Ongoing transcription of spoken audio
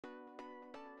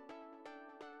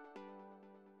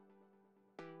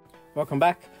Welcome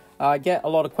back. I get a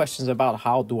lot of questions about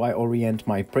how do I orient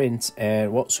my print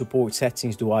and what support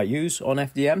settings do I use on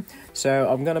FDM. So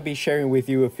I'm going to be sharing with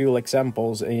you a few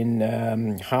examples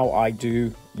in how I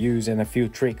do use and a few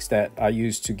tricks that I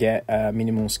use to get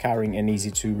minimal scarring and easy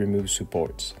to remove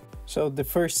supports. So the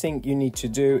first thing you need to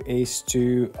do is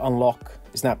to unlock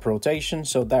snap rotation,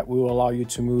 so that will allow you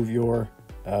to move your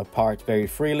part very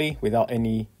freely without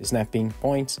any snapping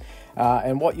points.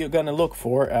 And what you're going to look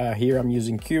for, here I'm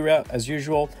using Cura as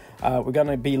usual. We're going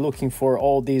to be looking for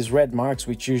all these red marks,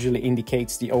 which usually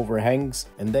indicates the overhangs,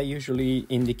 and they usually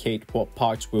indicate what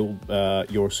parts will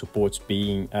your supports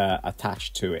being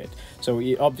attached to it. So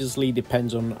it obviously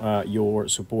depends on your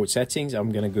support settings.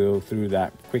 I'm going to go through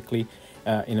that quickly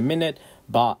in a minute,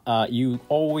 but you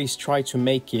always try to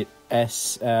make it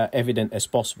as evident as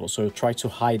possible. So try to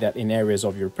hide that in areas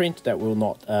of your print that will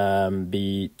not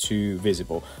be too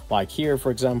visible. Like here, for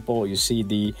example, you see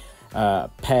the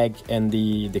peg and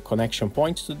the connection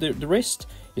point to the wrist.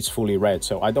 It's fully red,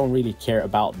 so I don't really care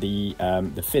about the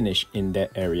finish in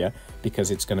that area because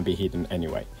it's going to be hidden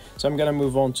anyway. So I'm going to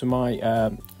move on to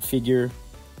my figure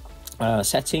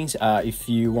settings. If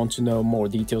you want to know more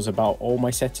details about all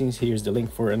my settings, here's the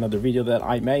link for another video that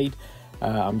I made.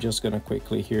 I'm just gonna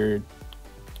quickly here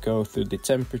go through the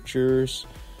temperatures.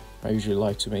 I usually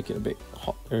like to make it a bit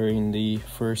hotter in the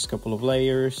first couple of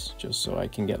layers, just so I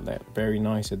can get that very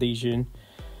nice adhesion,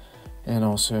 and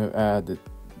also add the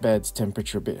bed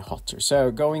temperature a bit hotter.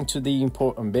 So going to the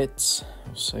important bits,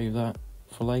 I'll save that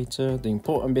for later. The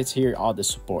important bits here are the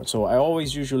support. So I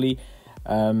always usually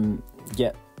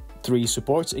get 3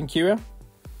 supports in Cura.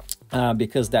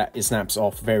 Because that snaps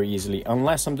off very easily.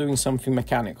 Unless I'm doing something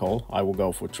mechanical, I will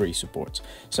go for 3 supports.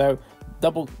 So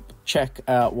double check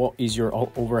what is your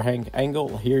overhang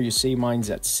angle. Here you see mine's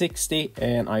at 60,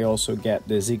 and I also get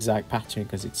the zigzag pattern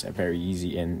because it's very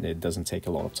easy and it doesn't take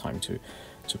a lot of time to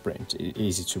print.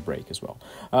 Easy to break as well.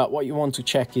 What you want to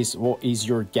check is what is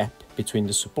your gap between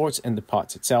the supports and the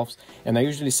parts itself, and I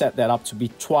usually set that up to be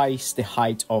twice the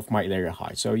height of my layer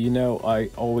height. So you know, I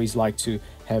always like to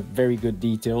have very good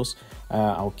details.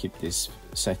 I'll keep this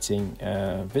setting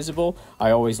visible.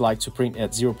 I always like to print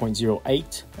at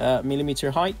 0.08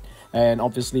 millimeter height, and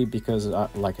obviously because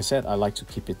like I said, I like to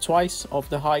keep it twice of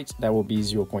the height. That will be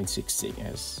 0.60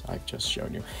 as I've just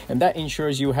shown you, and that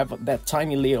ensures you have that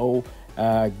tiny little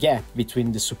gap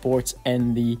between the supports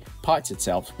and the parts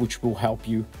itself, which will help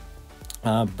you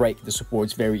break the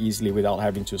supports very easily without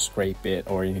having to scrape it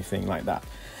or anything like that.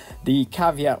 The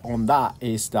caveat on that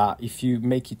is that if you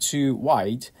make it too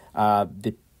wide,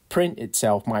 the print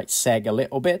itself might sag a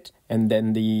little bit, and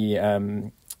then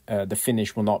the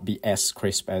finish will not be as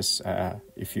crisp as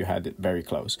if you had it very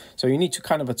close. So you need to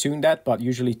kind of attune that, but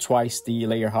usually twice the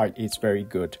layer height is very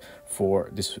good for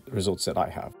these results that I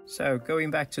have. So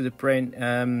going back to the print,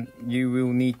 you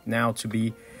will need now to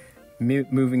be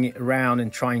moving it around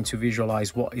and trying to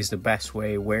visualize what is the best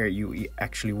way, where you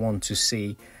actually want to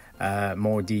see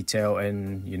more detail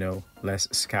and, you know, less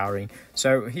scarring.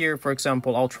 So here, for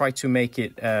example, I'll try to make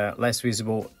it less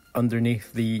visible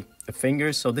underneath the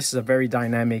fingers. So this is a very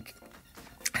dynamic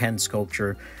hand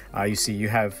sculpture. You see you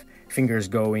have fingers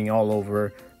going all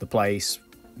over the place,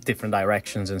 different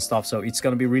directions and stuff, so it's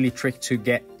going to be really tricky to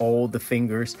get all the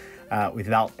fingers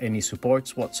without any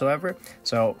supports whatsoever.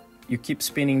 So you keep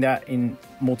spinning that in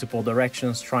multiple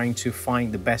directions, trying to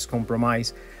find the best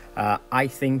compromise. I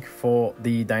think for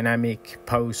the dynamic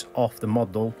pose of the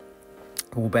model,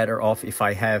 we're better off if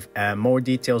I have more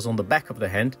details on the back of the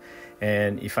hand,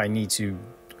 and if I need to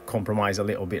compromise a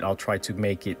little bit, I'll try to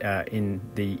make it in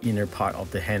the inner part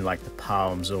of the hand, like the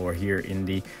palms, or here in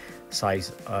the side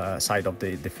of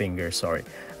the finger, sorry.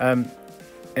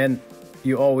 And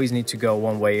you always need to go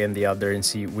one way and the other and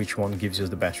see which one gives you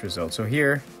the best result. So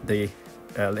here the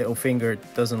little finger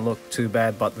doesn't look too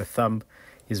bad, but the thumb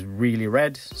is really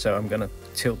red, so I'm gonna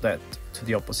tilt that to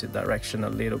the opposite direction a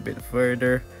little bit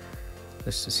further,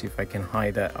 just to see if I can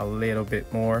hide that a little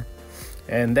bit more.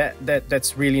 And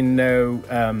that's really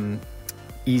no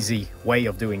easy way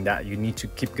of doing that. You need to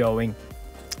keep going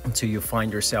until you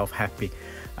find yourself happy.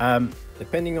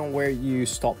 Depending on where you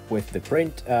stop with the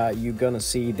print, you're gonna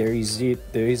see there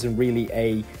isn't really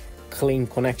a clean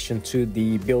connection to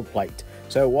the build plate.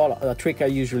 So what a trick I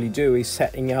usually do is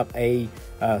setting up a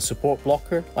support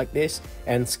blocker like this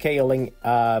and scaling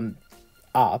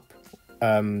up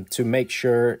to make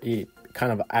sure it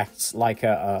kind of acts like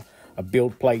a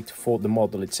build plate for the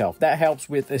model itself. That helps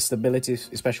with the stability,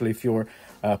 especially if your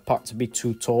part's a bit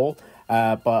too tall,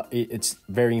 but it's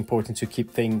very important to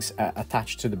keep things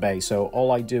attached to the base. So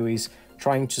all I do is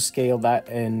trying to scale that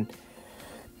and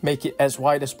make it as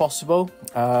wide as possible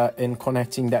in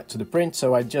connecting that to the print.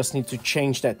 So I just need to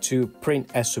change that to print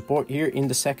as support here in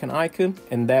the second icon,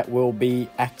 and that will be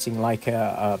acting like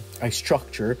a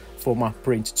structure for my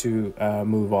print to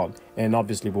move on. And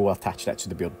obviously we'll attach that to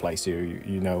the build plate. So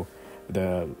you know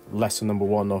the lesson number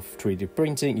 1 of 3D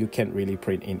printing, you can't really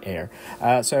print in air.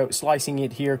 So slicing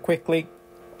it here quickly,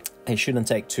 it shouldn't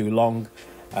take too long.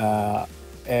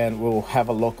 And we'll have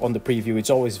a look on the preview.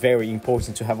 It's always very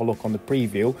important to have a look on the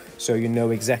preview so you know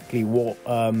exactly what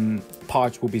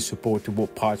parts will be supported,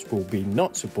 what parts will be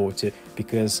not supported,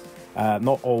 because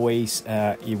not always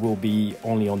it will be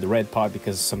only on the red part,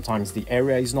 because sometimes the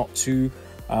area is not too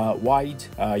wide.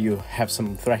 You have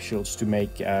some thresholds to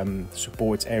make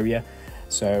support area.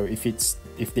 So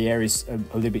if the area is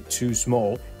a little bit too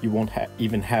small, you won't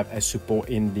even have a support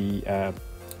in the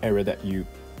area that you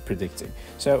predicting.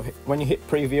 So when you hit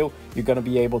preview, you're going to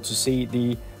be able to see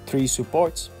the 3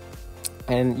 supports,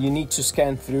 and you need to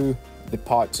scan through the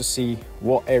part to see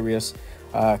what areas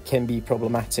can be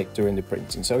problematic during the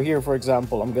printing. So here, for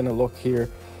example, I'm going to look here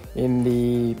in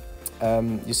the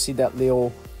you see that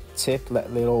little tip,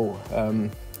 that little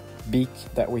beak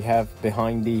that we have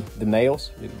behind the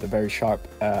nails, the very sharp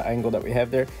angle that we have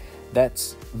there.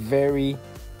 That's very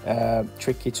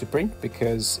tricky to print,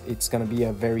 because it's going to be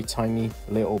a very tiny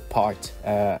little part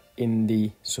in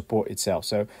the support itself.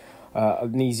 So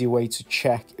an easy way to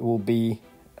check will be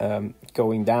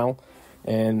going down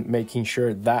and making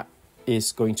sure that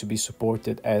is going to be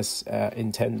supported as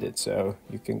intended. So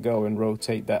you can go and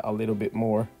rotate that a little bit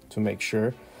more to make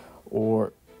sure,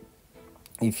 or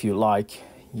if you like,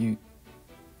 you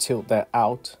tilt that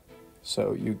out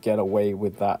so you get away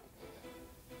with that.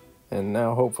 And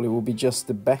now hopefully it will be just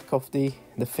the back of the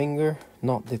finger,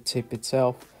 not the tip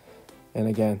itself. And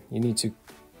again, you need to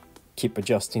keep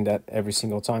adjusting that every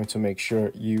single time to make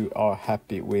sure you are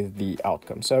happy with the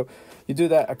outcome. So you do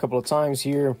that a couple of times.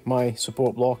 Here my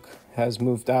support block has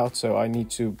moved out, so I need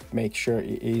to make sure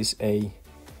it is a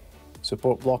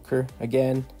support blocker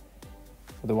again.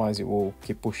 Otherwise it will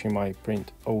keep pushing my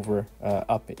print over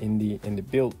up in the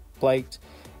build plate.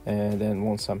 And then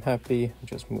once I'm happy,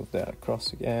 just move that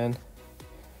across again,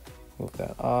 move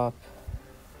that up,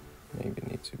 maybe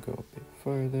need to go a bit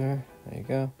further, there you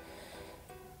go,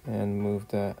 and move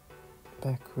that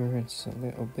backwards a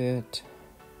little bit,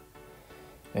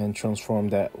 and transform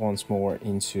that once more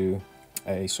into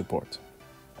a support.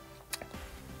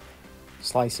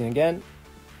 Slicing again.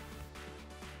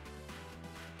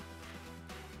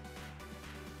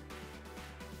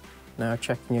 Now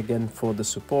checking again for the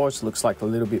supports, looks like a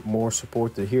little bit more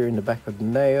supported here in the back of the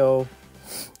nail,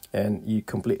 and you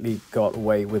completely got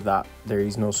away with that. There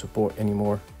is no support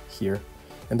anymore here.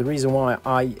 And the reason why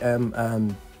I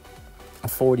am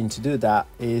affording to do that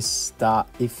is that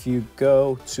if you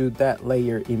go to that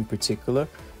layer in particular,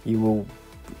 you will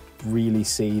really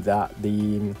see that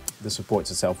the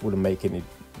supports itself wouldn't make any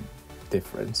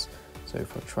difference. So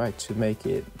if I try to make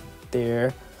it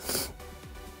there,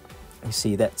 you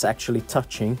see that's actually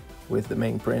touching with the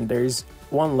main print. There's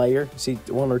one layer, you see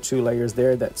 1 or 2 layers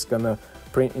there that's gonna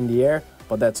print in the air,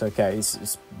 but that's okay.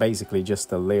 It's basically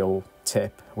just a little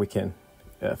tip. We can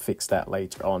fix that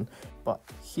later on. But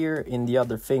here in the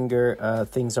other finger,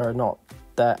 things are not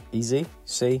that easy.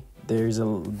 See, there's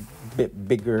a bit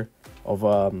bigger of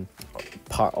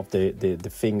part of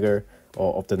the finger,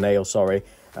 or of the nail, sorry,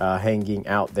 hanging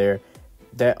out there.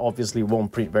 That obviously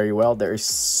won't print very well. There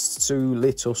is too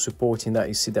little supporting that.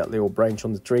 You see that little branch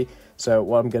on the tree. So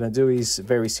what I'm going to do is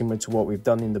very similar to what we've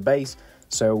done in the base.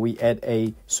 So we add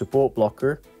a support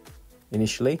blocker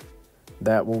initially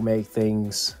that will make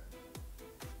things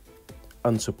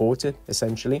unsupported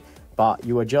essentially, but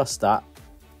you adjust that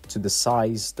to the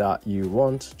size that you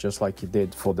want, just like you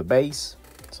did for the base.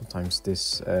 Sometimes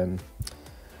this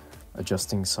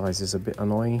adjusting size is a bit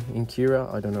annoying in Cura.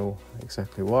 I don't know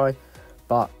exactly why,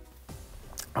 but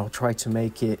I'll try to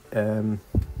make it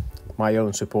my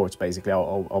own supports. Basically,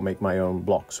 I'll make my own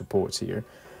block supports here.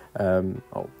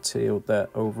 I'll tilt that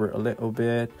over a little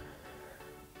bit,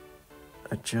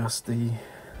 adjust the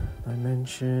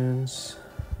dimensions,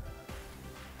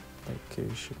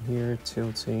 location here,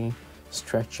 tilting,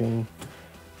 stretching,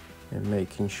 and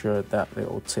making sure that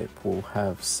little tip will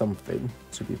have something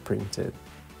to be printed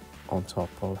on top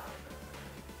of.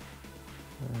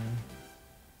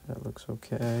 That looks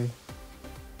okay.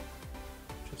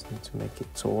 Just need to make it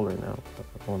taller now,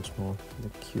 but once more, the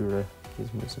Cura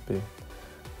gizmo is a bit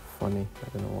funny.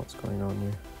 I don't know what's going on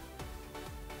here.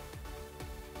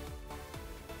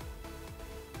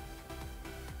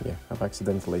 Yeah, I've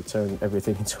accidentally turned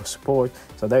everything into a support.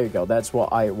 So there you go, that's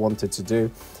what I wanted to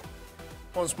do.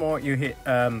 Once more, you hit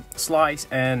slice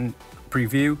and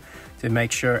preview to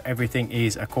make sure everything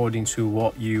is according to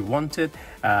what you wanted.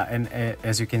 And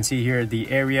as you can see here, the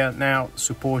area now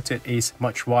supported is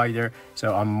much wider,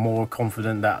 so I'm more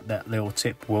confident that that little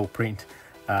tip will print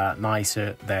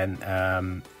nicer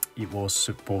than it was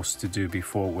supposed to do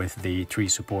before with the 3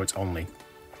 supports only.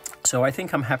 So I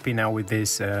think I'm happy now with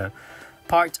this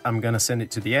part. I'm gonna send it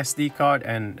to the SD card,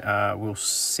 and we'll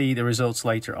see the results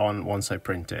later on once I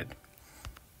print it.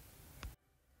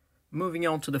 Moving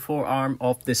on to the forearm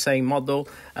of the same model,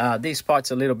 this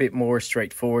part's a little bit more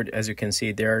straightforward. As you can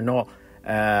see, there are not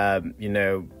you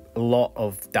know, a lot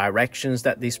of directions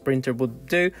that this printer would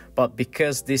do, but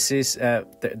because this is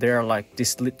there are like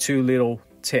these 2 little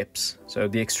tips, so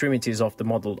the extremities of the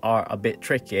model are a bit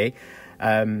tricky.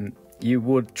 You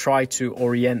would try to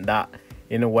orient that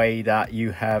in a way that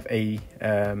you have a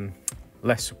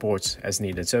less supports as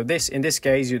needed. So in this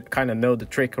case, you kind of know the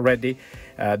trick already.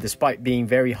 Despite being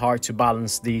very hard to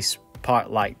balance this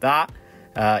part like that,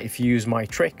 if you use my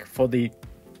trick for the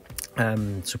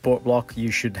support block, you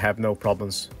should have no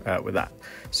problems with that.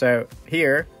 So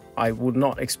here I would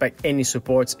not expect any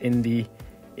supports in the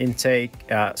intake,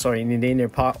 in the inner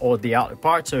part or the outer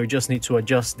part, so you just need to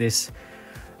adjust this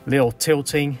little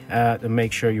tilting to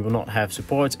make sure you will not have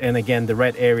support. And again, the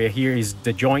red area here is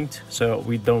the joint, so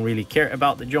we don't really care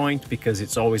about the joint because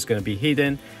it's always going to be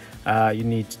hidden. You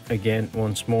need, again,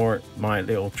 once more, my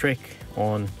little trick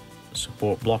on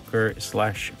support blocker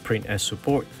slash print as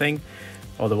support thing,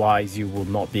 otherwise you will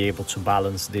not be able to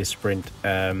balance this print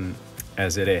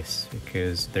as it is,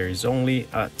 because there is only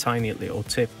a tiny little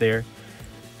tip there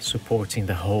supporting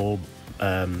the whole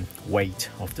weight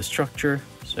of the structure.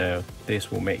 So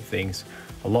this will make things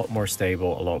a lot more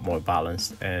stable, a lot more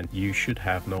balanced, and you should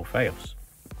have no fails.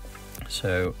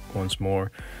 So once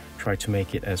more, try to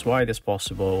make it as wide as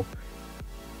possible,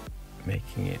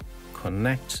 making it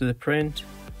connect to the print.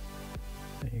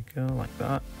 There you go, like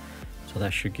that. So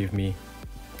that should give me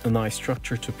a nice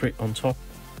structure to print on top.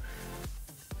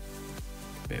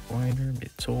 A bit wider, a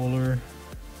bit taller,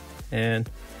 and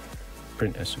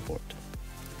print as support.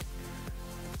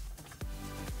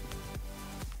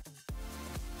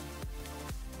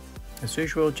 As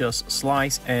usual, just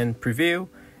slice and preview,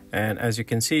 and as you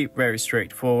can see, very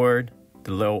straightforward.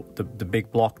 The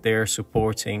big block there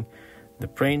supporting the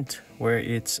print where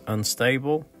it's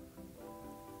unstable.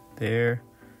 There,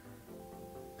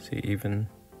 see, even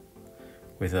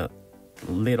with a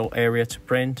little area to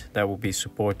print, that will be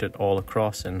supported all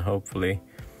across, and hopefully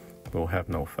we'll have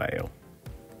no fail.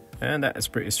 And that is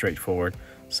pretty straightforward.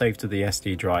 Save to the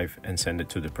SD drive and send it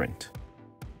to the print.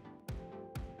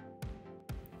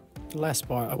 The last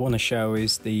part I want to show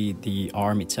is the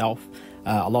arm itself.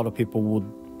 A lot of people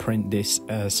would print this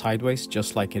sideways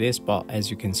just like it is, but as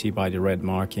you can see by the red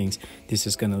markings, this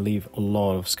is going to leave a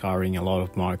lot of scarring, a lot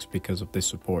of marks because of the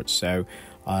support. So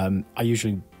I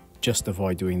usually just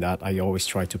avoid doing that. I always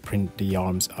try to print the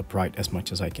arms upright as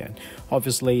much as I can.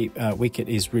 Obviously, Wicked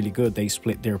is really good. They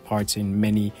split their parts in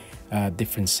many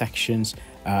different sections,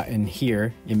 and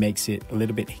here it makes it a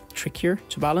little bit trickier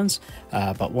to balance.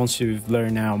 But once you've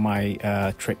learned now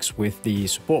my tricks with the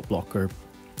support blocker,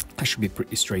 it should be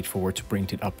pretty straightforward to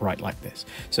print it upright like this.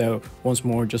 So once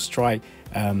more, just try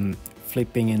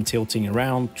flipping and tilting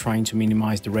around, trying to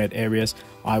minimize the red areas.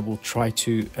 I will try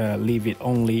to leave it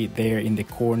only there in the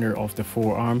corner of the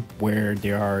forearm where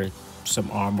there are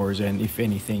some armors, and if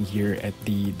anything here at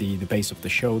the base of the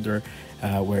shoulder,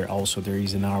 where also there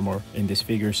is an armor in this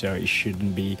figure, so it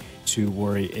shouldn't be too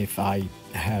worried if I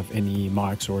have any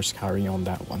marks or scarring on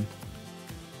that one.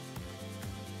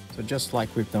 So just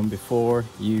like we've done before,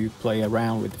 you play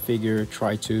around with the figure,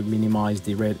 try to minimize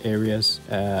the red areas,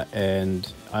 and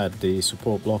add the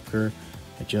support blocker,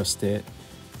 adjust it,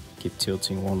 keep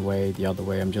tilting one way, the other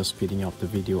way. I'm just speeding up the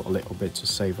video a little bit to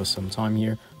save us some time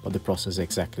here, but the process is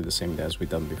exactly the same as we've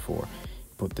done before.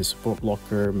 Put the support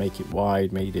blocker, make it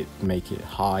wide, make it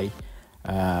high,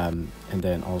 and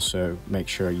then also make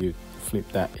sure you flip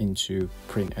that into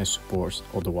print as supports,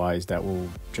 otherwise that will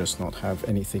just not have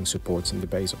anything supports in the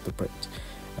base of the print.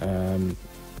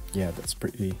 Yeah, that's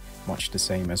pretty much the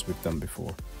same as we've done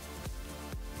before.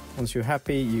 Once you're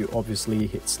happy, you obviously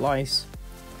hit slice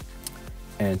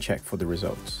and check for the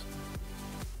results.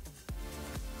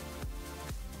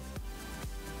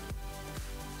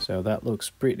 So that looks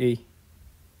pretty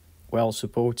well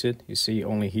supported. You see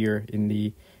only here in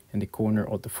the corner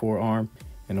of the forearm,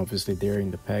 and obviously they're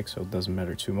in the peg, so it doesn't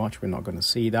matter too much. We're not going to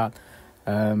see that.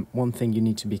 One thing you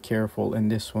need to be careful in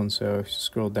this one, so if you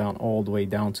scroll down all the way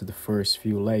down to the first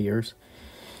few layers,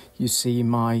 you see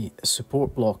my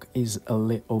support block is a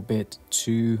little bit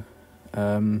too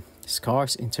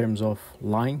scarce in terms of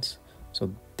lines,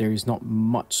 so there is not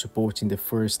much support in the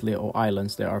first little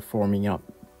islands that are forming up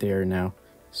there now.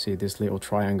 See, this little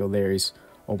triangle there is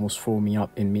almost forming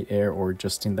up in mid-air or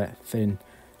just in that thin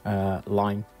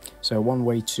line. So one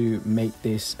way to make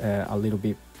this a little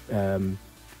bit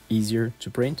easier to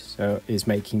print is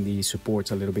making the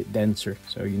supports a little bit denser.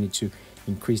 So you need to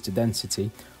increase the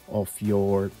density of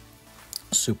your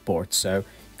support. So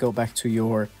go back to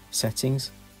your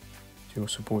settings, to your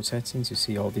support settings. You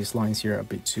see all these lines here are a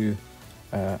bit too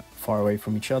far away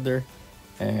from each other,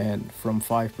 and from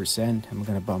 5% I'm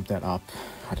gonna bump that up,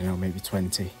 I don't know, maybe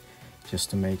 20, just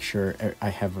to make sure I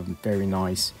have a very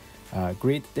nice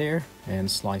grid there, and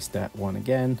slice that one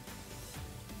again.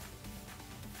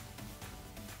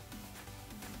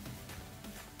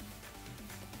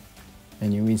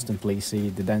 And you instantly see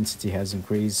the density has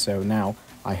increased. So now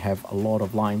I have a lot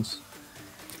of lines,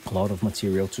 a lot of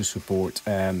material to support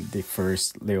the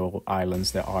first little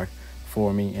islands that are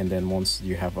forming. And then once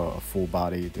you have a full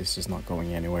body, this is not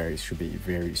going anywhere. It should be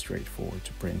very straightforward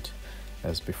to print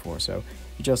as before. So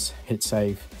you just hit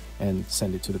save and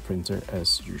send it to the printer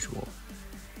as usual.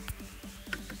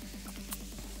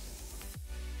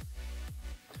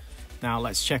 Now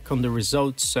let's check on the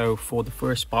results. So for the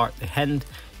first part, the hand,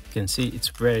 you can see it's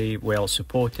very well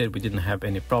supported. We didn't have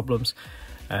any problems,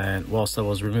 and whilst I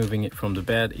was removing it from the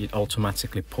bed, it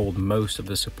automatically pulled most of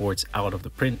the supports out of the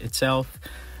print itself.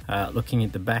 Looking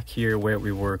at the back here where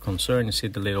we were concerned, you see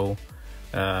the little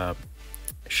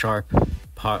sharp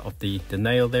part of the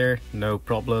nail there. No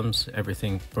problems,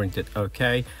 everything printed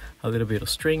okay. A little bit of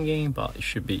stringing, but it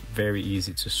should be very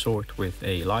easy to sort with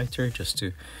a lighter, just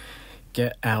to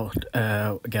get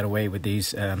away with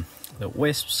these the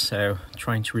wisps. So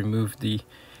trying to remove the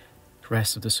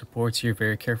rest of the supports here,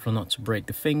 very careful not to break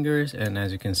the fingers, and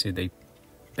as you can see, they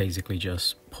basically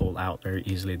just pull out very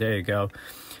easily. There you go,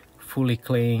 fully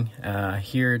clean.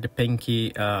 Here the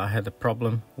pinky, I had a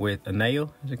problem with a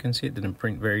nail. As you can see, it didn't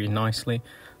print very nicely,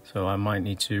 so I might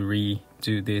need to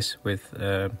redo this with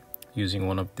using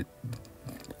one of the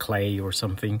clay or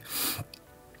something.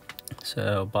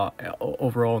 So, but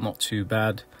overall not too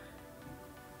bad.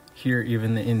 Here,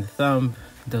 even in the thumb,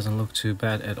 it doesn't look too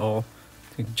bad at all.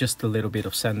 I think just a little bit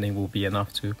of sanding will be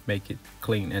enough to make it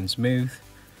clean and smooth.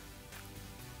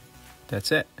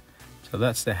 That's it. So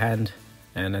that's the hand,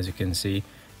 and as you can see,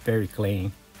 very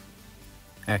clean,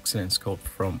 excellent sculpt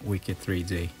from Wicked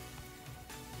 3D.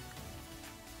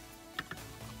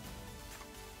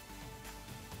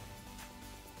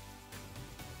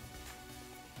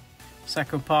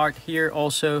 Second part here,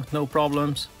 also no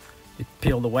problems. It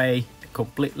peeled away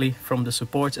completely from the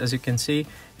supports, as you can see,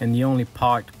 and the only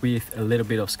part with a little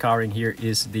bit of scarring here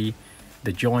is the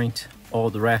joint. All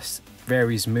the rest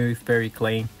very smooth, very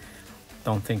clean.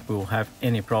 Don't think we will have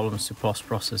any problems to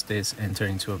post-process this and turn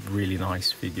into a really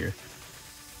nice figure.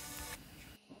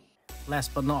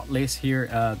 Last but not least here,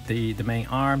 the main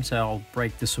arm. So I'll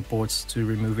break the supports to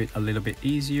remove it a little bit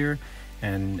easier,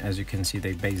 and as you can see,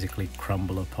 they basically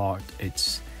crumble apart.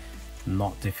 It's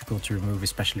not difficult to remove,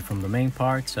 especially from the main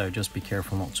part, so just be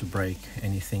careful not to break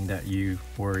anything that you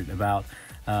worried about.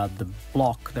 The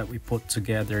block that we put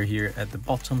together here at the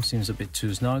bottom seems a bit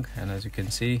too snug, and as you can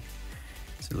see,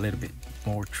 it's a little bit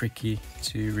more tricky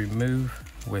to remove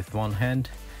with one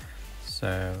hand,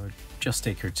 so just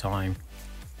take your time,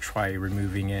 try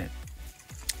removing it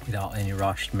without any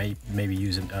rush. Maybe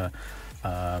using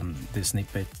the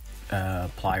snippet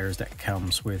pliers that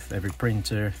comes with every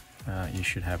printer. You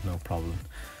should have no problem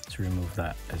to remove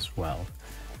that as well.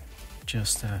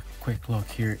 Just a quick look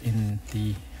here in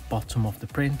the bottom of the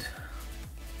print.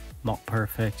 Not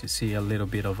perfect, you see a little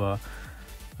bit of a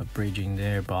bridging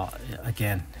there, but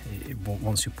again,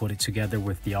 once you put it together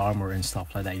with the armor and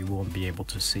stuff like that, you won't be able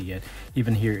to see it.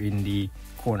 Even here in the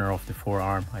corner of the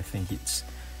forearm, I think it's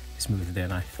smoother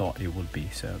than I thought it would be.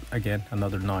 So again,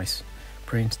 another nice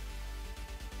print.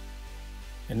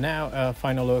 And now a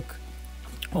final look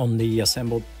on the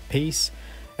assembled piece.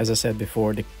 As I said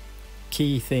before, the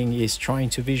key thing is trying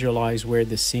to visualize where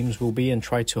the seams will be and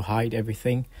try to hide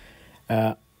everything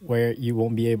where you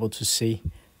won't be able to see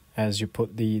as you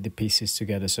put the pieces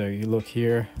together. So you look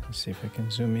here, let's see if I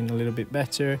can zoom in a little bit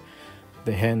better.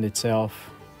 The hand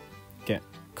itself get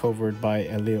covered by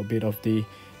a little bit of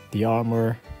the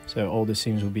armor, so all the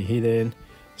seams will be hidden.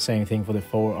 Same thing for the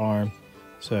forearm.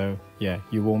 So yeah,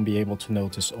 you won't be able to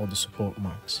notice all the support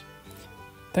marks.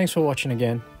 Thanks for watching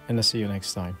again, and I'll see you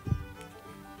next time.